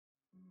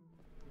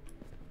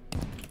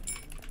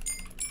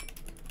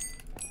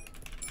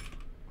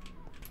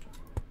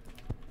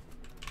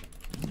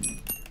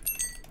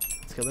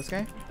Let's kill this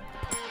guy.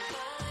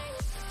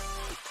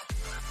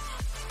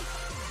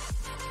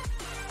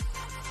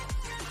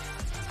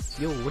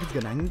 Yo, what is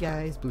going on,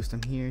 guys?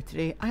 Bluestorm here.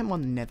 Today I'm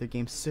on the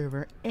Nethergames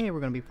server and we're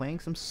going to be playing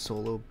some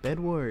solo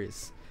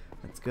Bedwars.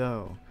 Let's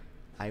go.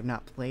 I have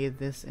not played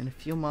this in a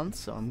few months,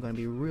 so I'm going to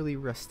be really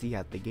rusty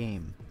at the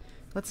game.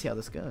 Let's see how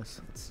this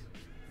goes. Let's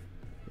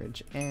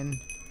bridge in.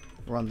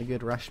 We're on the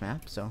good rush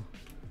map, so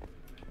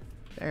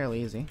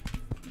fairly easy.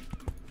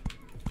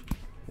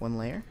 One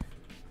layer.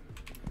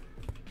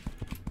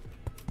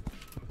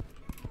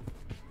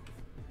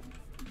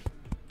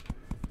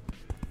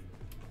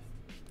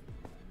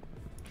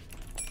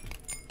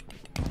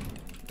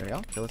 There we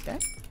go. Kill this guy.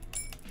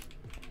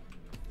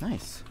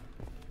 Nice.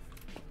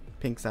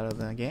 Pink's out of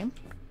the game.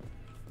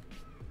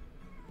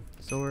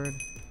 Sword.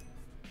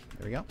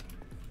 There we go.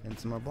 And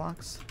some more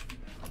blocks.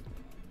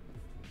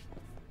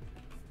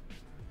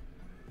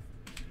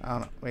 I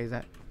don't know. Wait, is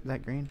that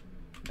green?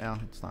 No,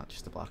 it's not.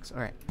 Just the blocks.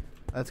 Alright.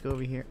 Let's go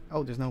over here.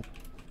 Oh, there's no...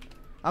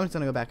 I'm just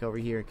gonna go back over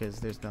here because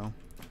there's no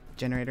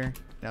generator.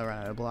 Now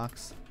run out of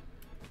blocks.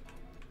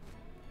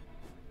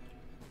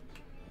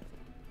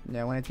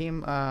 Yeah, when a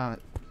team,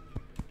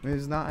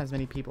 there's not as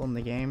many people in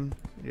the game,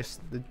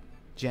 just the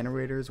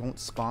generators won't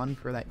spawn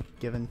for that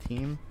given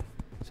team.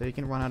 So you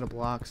can run out of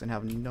blocks and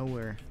have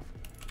nowhere.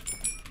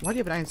 Why do you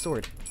have an iron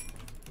sword?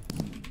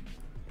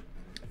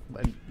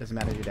 But it doesn't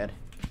matter, you're dead.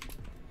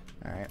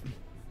 Alright.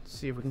 Let's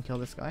see if we can kill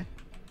this guy.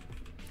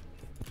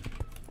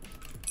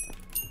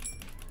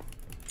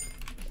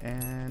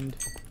 And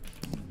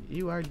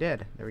you are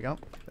dead. There we go.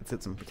 Let's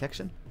get some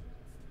protection.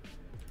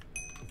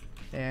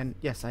 And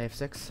yes, I have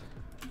 6.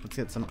 Let's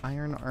get some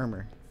iron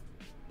armor.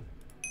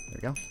 There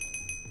we go.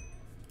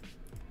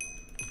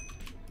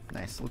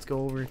 Nice. Let's go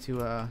over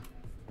to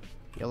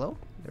yellow.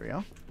 There we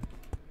go.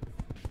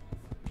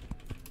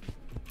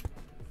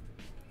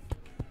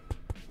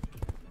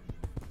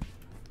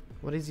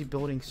 What is he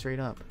building straight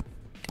up?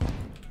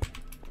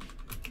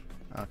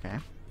 Okay.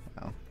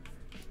 Well.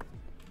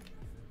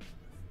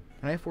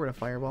 Can I afford a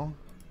fireball?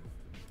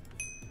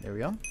 There we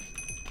go.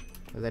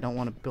 Because I don't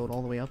want to build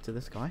all the way up to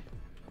this guy.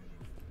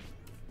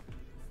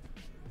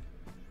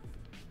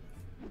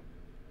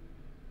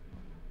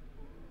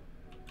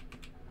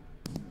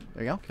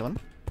 There we go. Kill him.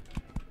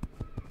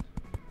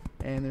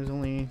 And there's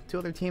only 2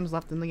 other teams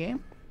left in the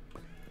game.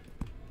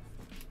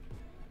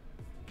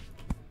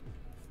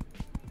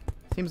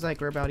 Seems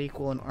like we're about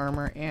equal in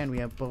armor, and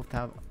we both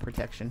have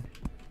protection.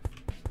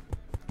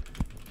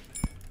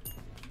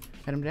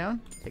 Head him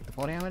down. Take the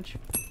fall damage.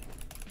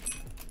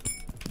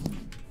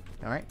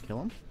 Alright, kill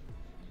him.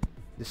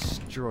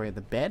 Destroy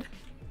the bed.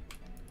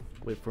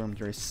 Wait for him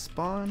to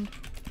respawn.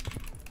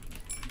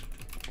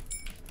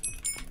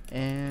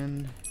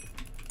 And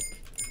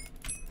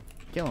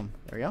kill him.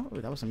 There we go.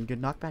 Ooh, that was some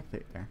good knockback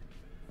there.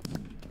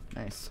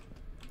 Nice.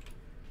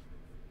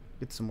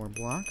 Get some more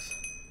blocks.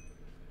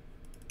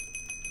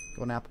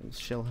 Golden apples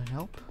shall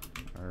help.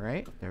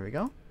 Alright, there we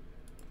go.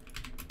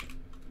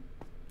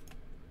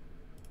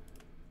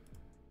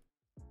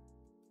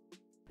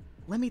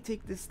 Let me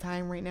take this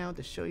time right now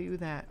to show you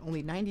that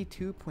only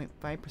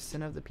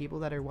 92.5% of the people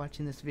that are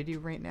watching this video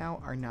right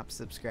now are not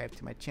subscribed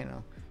to my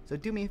channel. So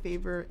do me a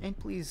favor and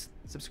please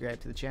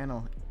subscribe to the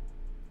channel.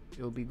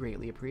 It will be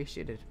greatly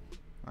appreciated.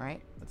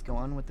 Alright, let's go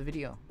on with the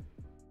video.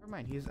 Never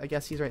mind, I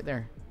guess he's right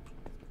there.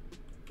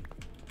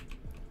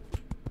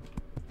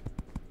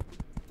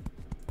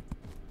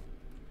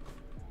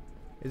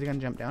 Is he gonna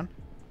jump down?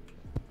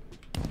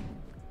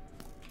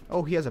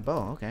 Oh, he has a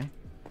bow, okay.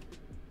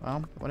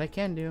 Well, what I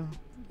can do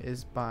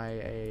is buy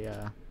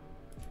a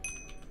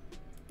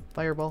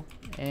fireball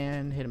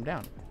and hit him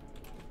down.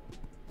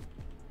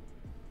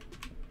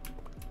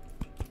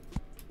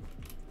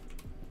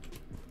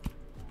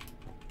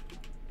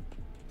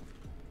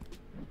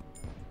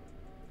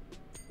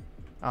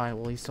 Alright,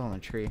 well, he's still on the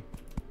tree.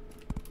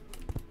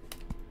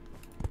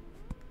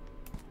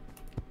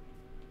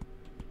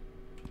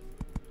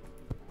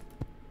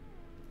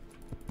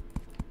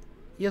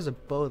 He has a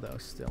bow, though,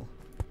 still.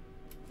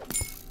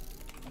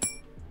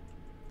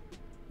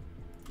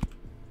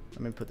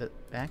 Let me put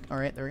that back.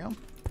 Alright, there we go.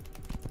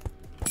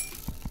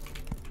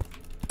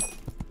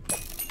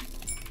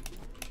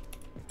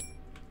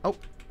 Oh!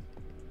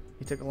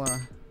 He took a lot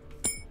of...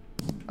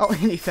 Oh,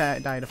 and he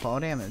died of fall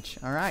damage.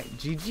 Alright,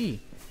 GG.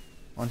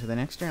 On to the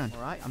next round.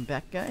 Alright, I'm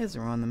back, guys.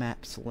 We're on the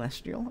map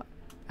Celestial.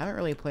 I haven't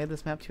really played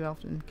this map too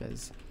often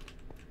because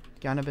it's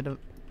gotten a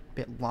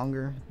bit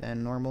longer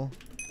than normal.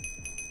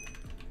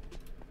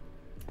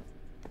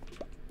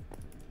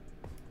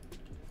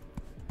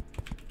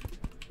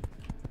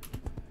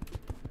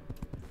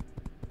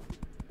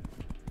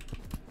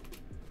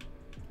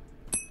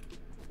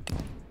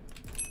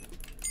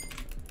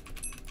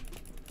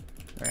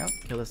 There we go.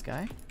 Kill this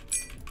guy.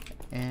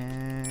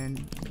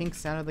 And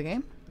Pink's out of the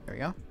game. There we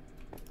go.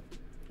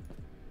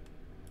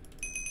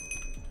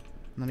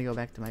 I'm gonna go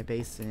back to my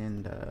base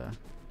and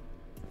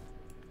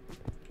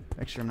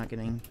make sure I'm not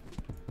getting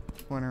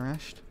corner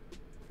rushed.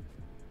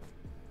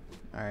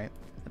 Alright.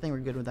 I think we're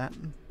good with that.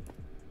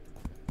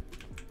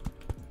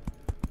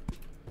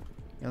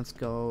 Yeah, let's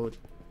go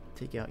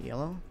take out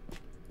yellow.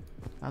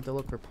 I have to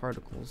look for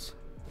particles.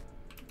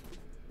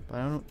 But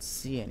I don't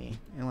see any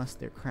unless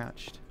they're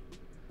crouched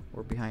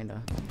or behind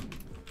a.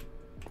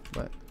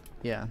 But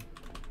yeah.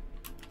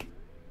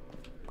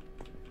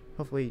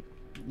 Hopefully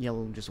yellow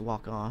will just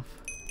walk off.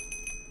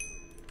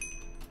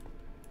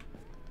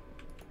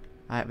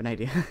 I have an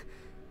idea.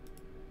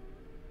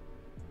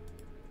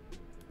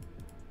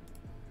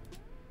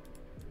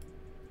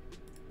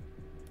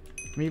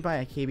 Let me buy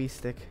a KB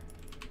stick.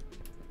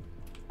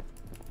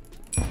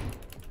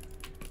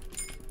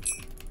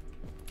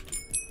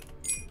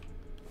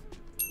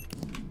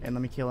 And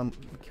let me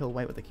kill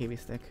white with a KB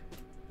stick.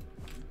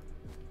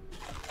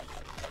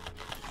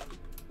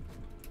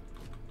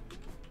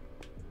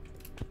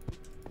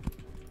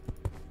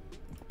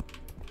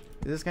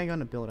 Is this guy going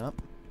to build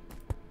up?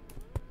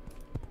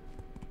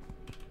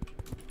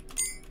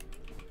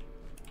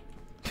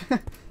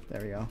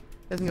 There we go.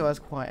 Doesn't go as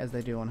quiet as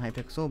they do on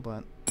Hypixel,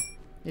 but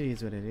it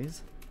is what it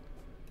is.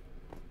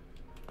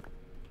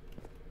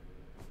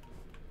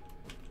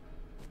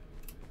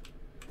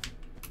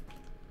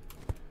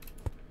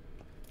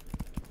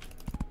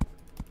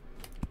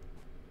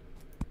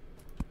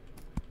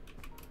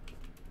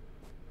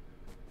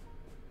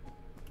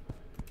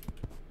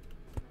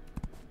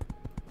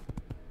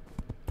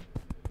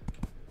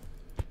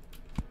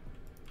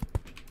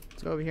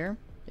 Let's go over here.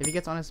 If he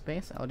gets on his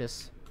space, I'll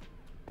just...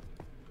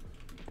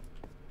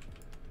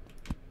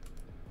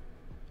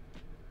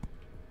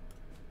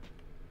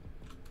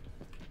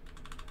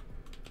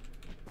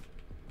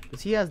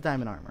 Because he has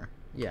diamond armor.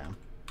 Yeah.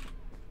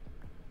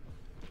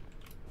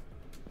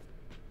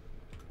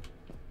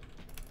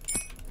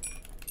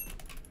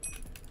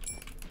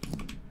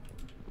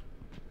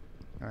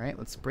 Alright,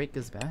 let's break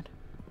this bad.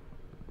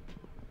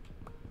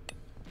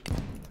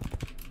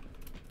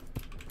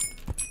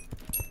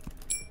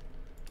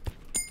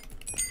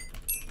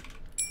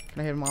 Can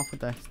I hit him off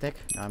with the stick?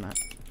 No, I'm not.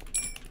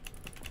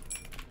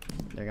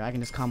 There you go, I can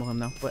just combo him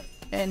though. But,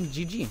 and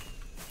GG.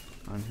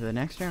 On to the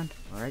next round.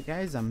 Alright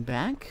guys, I'm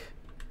back.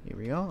 Here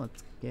we go.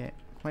 Let's get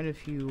quite a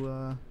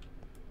few,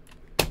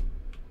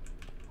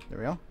 there we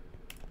go.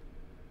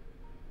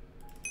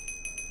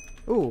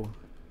 Ooh.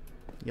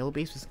 Yellow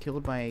base was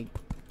killed by...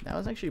 That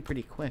was actually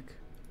pretty quick.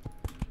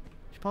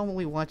 Should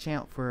probably watch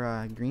out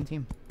for, green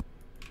team.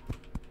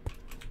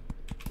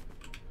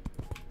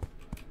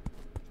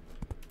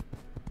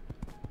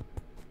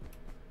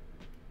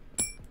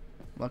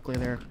 Luckily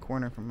they're a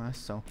corner from us,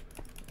 so...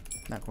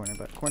 Not corner,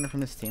 but corner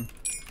from this team.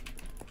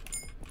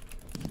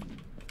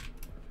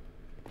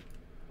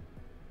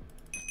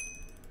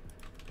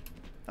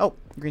 Oh!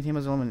 Green team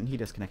was eliminated. He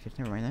disconnected.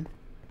 Never mind then.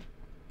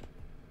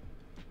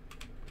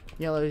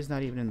 Yellow is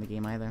not even in the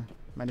game either.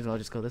 Might as well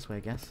just go this way, I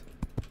guess.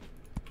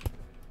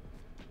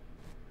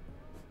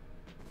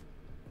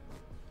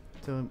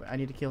 So I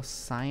need to kill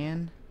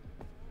Cyan.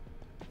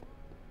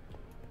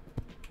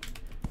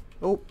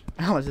 Oh!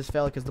 I almost just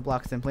fell because the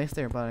block's in place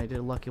there, but I did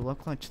a lucky luck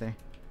clutch there.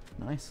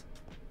 Nice.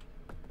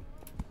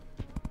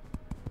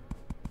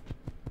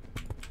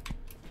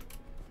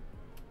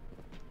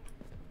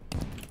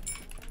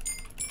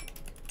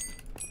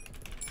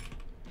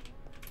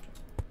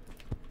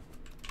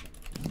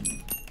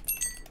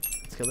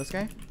 Let's kill this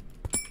guy.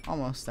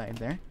 Almost died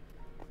there.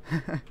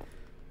 There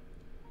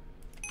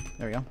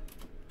we go.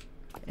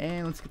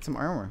 And let's get some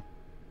armor.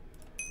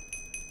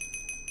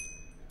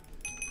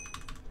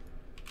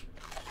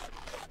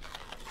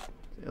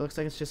 It looks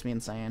like it's just me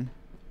and Cyan.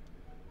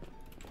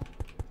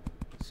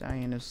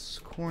 Cyan is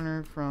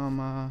cornered from,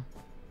 wow,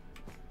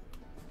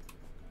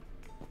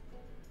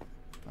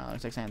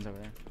 looks like Cyan's over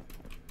there.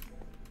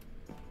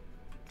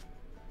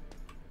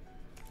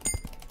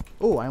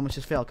 Oh, I almost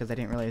just failed because I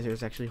didn't realize there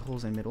was actually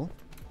holes in the middle.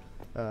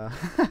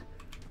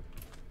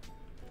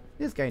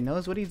 This guy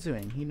knows what he's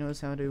doing. He knows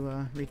how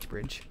to, reach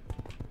bridge.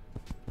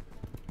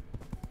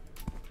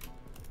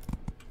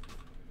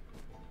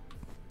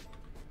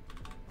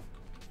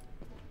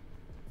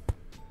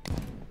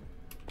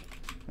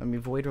 Let me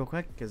void real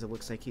quick because it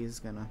looks like he's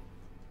gonna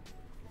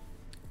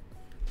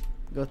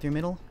go through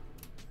middle.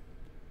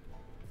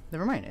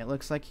 Never mind, it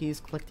looks like he's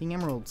collecting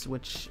emeralds,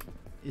 which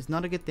is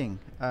not a good thing.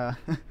 I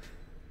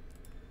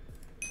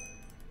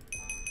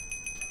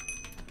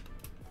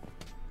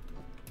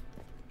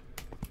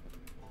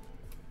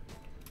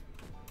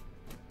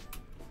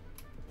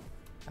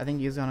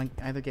think he's gonna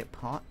either get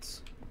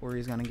pots or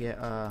he's gonna get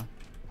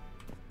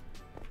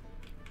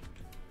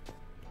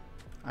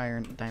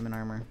diamond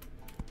armor.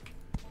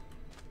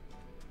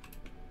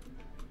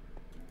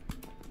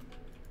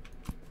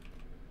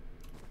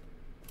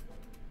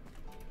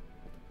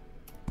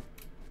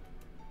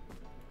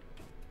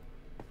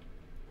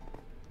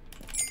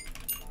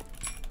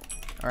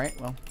 Alright,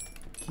 well,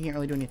 he can't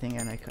really do anything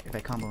if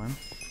I combo him.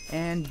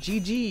 And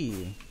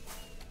GG!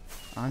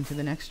 On to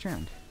the next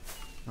round.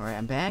 Alright,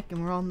 I'm back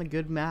and we're on the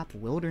good map,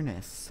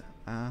 Wilderness.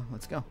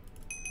 Let's go.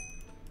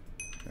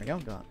 There we go,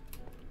 got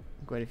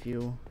quite a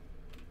few.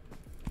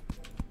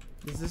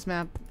 Does this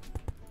map...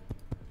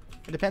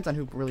 It depends on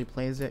who really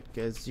plays it,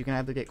 because you can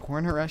either get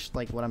corner rushed,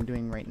 like what I'm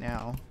doing right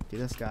now, to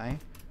this guy,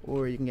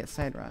 or you can get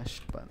side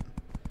rushed, but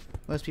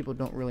most people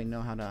don't really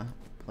know how to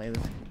play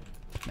this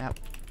map.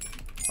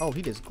 Oh,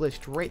 he just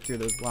glitched right through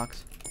those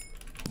blocks.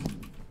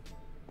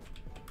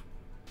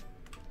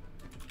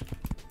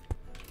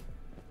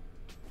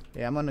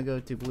 Yeah, I'm gonna go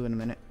to blue in a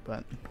minute,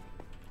 but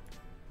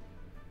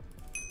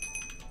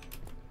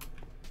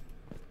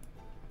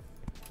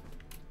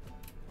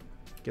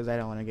because I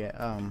don't want to get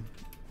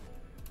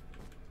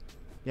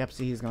yep,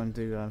 see, he's going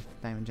to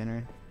diamond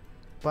generator.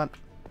 But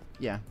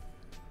yeah,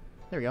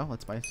 there we go.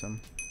 Let's buy some.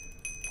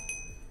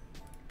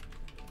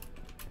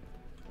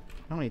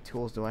 How many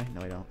tools do I?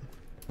 No, I don't.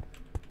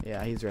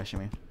 Yeah, he's rushing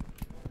me.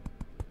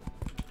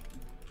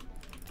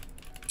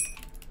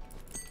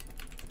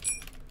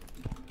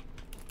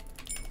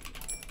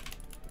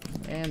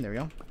 And there we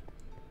go.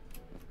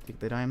 Take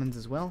the diamonds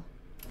as well.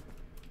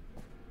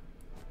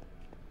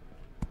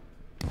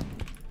 Let's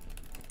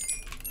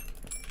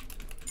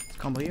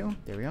combo you.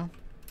 There we go.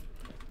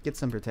 Get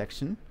some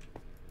protection.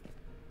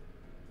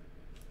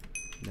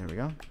 There we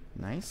go.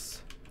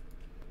 Nice.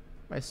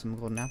 Buy some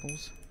golden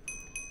apples.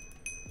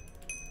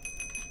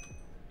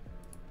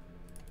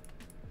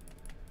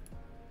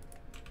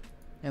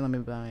 And let me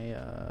buy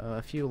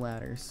a few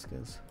ladders,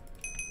 because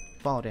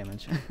fall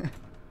damage.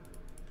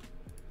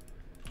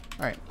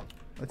 Alright,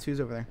 let's who's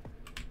over there.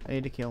 I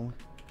need to kill.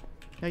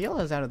 No,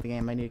 yellow's out of the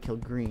game. I need to kill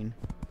green.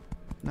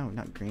 No,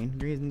 not green.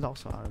 Green's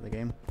also out of the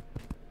game.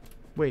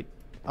 Wait.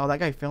 Oh, that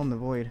guy fell in the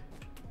void.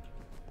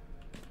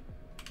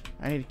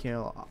 I need to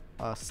kill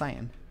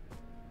cyan.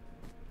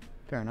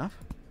 Fair enough.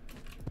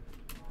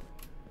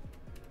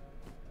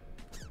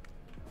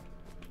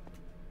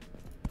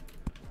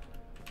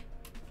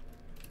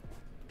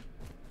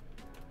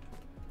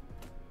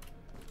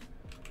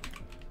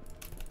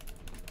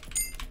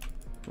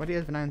 Why do you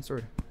have an iron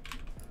sword?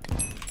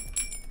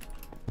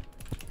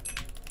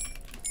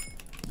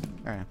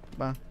 Alright,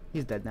 well,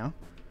 he's dead now.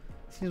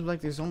 Seems like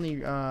there's only,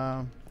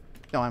 no,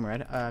 I'm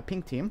red.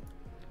 Pink team.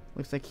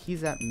 Looks like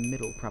he's at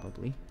middle,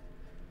 probably.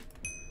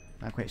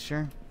 Not quite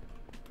sure.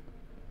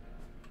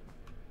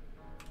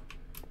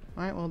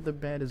 Alright, well, the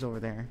bed is over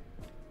there.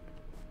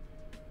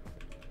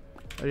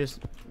 I'll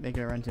just make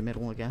it run to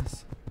middle, I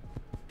guess.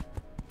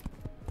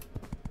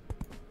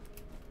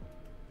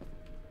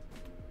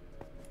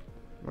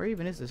 Where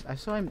even is this? I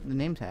saw him, the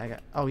name tag.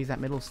 Oh, he's at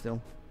middle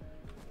still.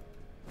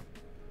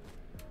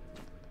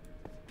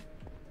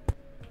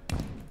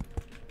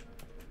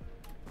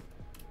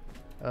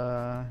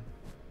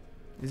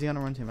 Is he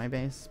gonna run to my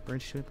base?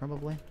 Bridge to it,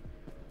 probably?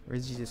 Or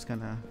is he just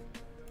gonna...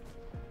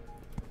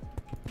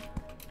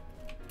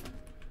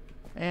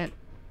 And...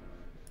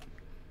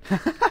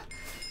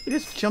 he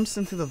just jumps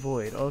into the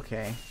void.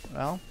 Okay,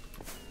 well,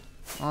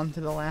 on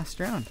to the last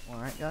round.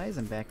 Alright guys,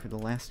 I'm back for the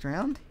last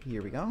round.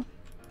 Here we go.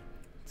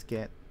 Let's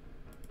get...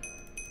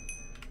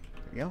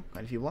 There we go,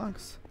 quite a few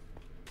blocks.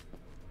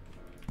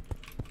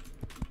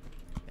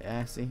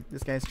 Yeah, see,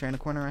 this guy's trying to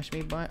corner rush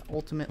me, but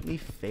ultimately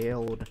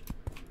failed.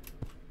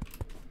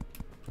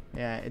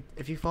 Yeah,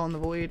 if you fall in the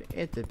void,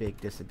 it's a big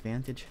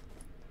disadvantage.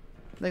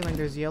 I think like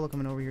there's yellow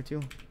coming over here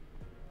too.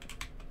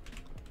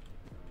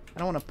 I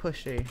don't want to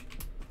push a...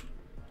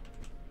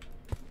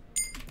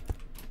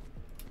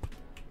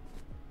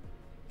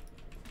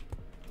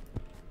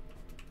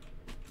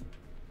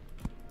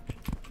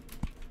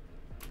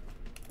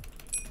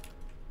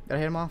 Did I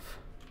hit him off?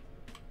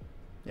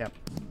 Yep.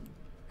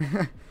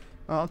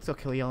 Well, I'll still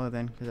kill yellow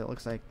then, because it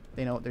looks like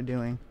they know what they're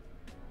doing.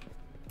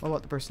 What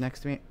about the person next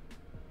to me?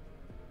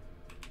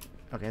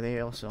 Okay, they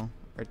also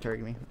are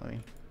targeting me. Let me...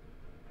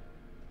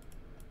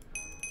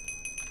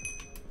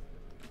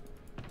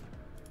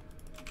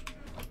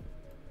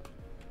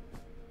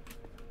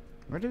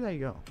 Where did I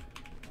go?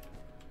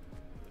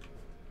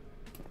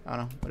 I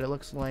don't know, but it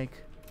looks like...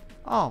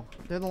 Oh,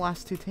 they're the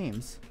last two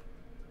teams.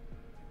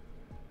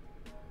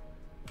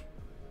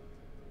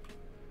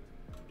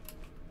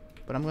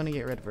 But I'm gonna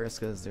get red first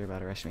because they're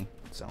about to rush me,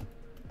 so...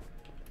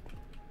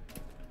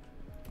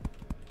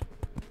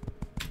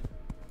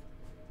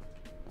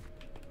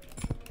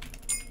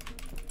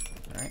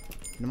 Alright,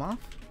 get him off.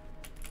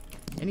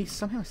 And he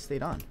somehow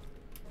stayed on.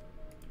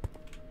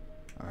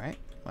 Alright,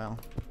 well...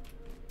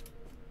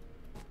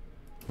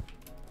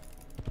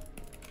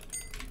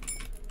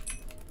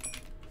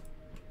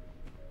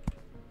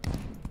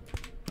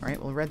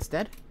 Alright, well, red's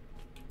dead.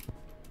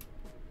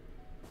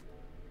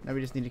 Now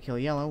we just need to kill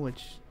yellow,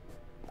 which...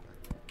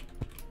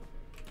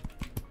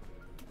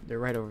 They're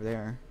right over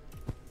there.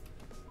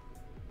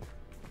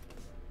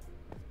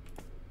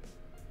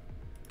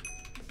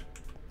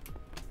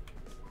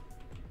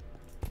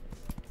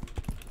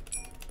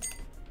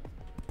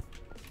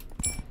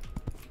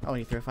 Oh,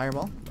 you threw a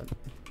fireball, but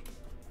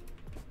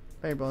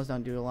fireballs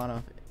don't do a lot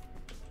of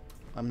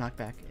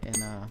knockback in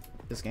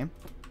this game.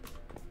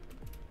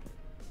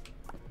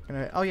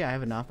 Oh yeah, I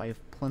have enough. I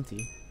have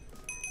plenty.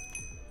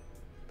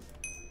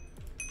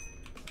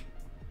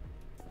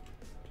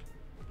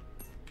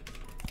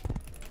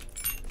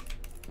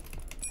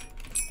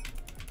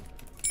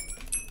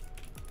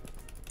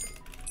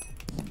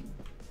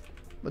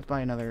 Let's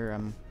buy another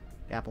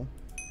apple.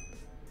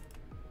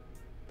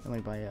 Let me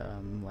buy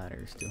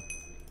ladders too.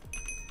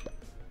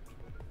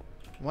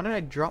 Why did I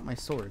drop my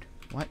sword?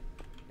 What?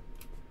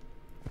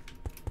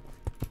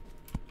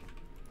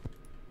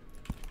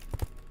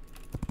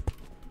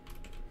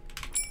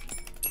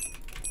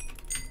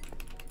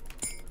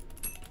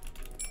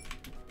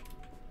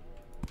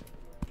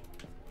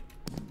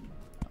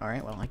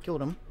 Alright, well, I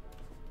killed him.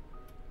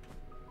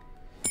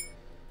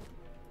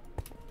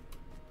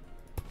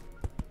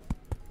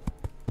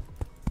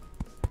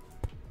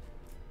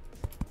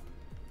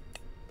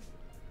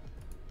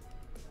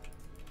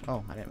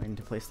 Oh, I didn't mean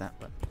to place that,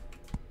 but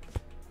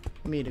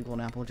let me eat a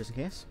golden apple just in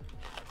case.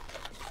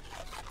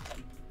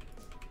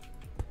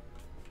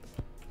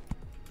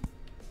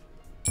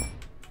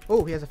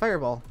 Oh, he has a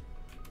fireball.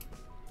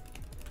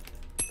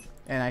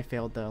 And I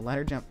failed the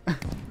ladder jump.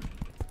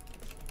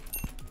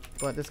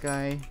 But this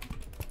guy,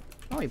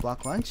 oh, he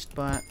block lunched,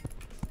 but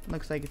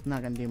looks like it's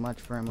not going to do much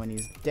for him when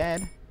he's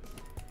dead.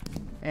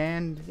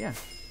 And yeah,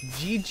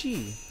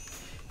 GG.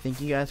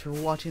 Thank you guys for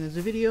watching this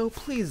video.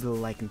 Please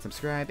like and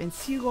subscribe, and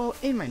see you all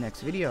in my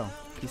next video.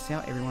 Peace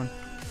out, everyone.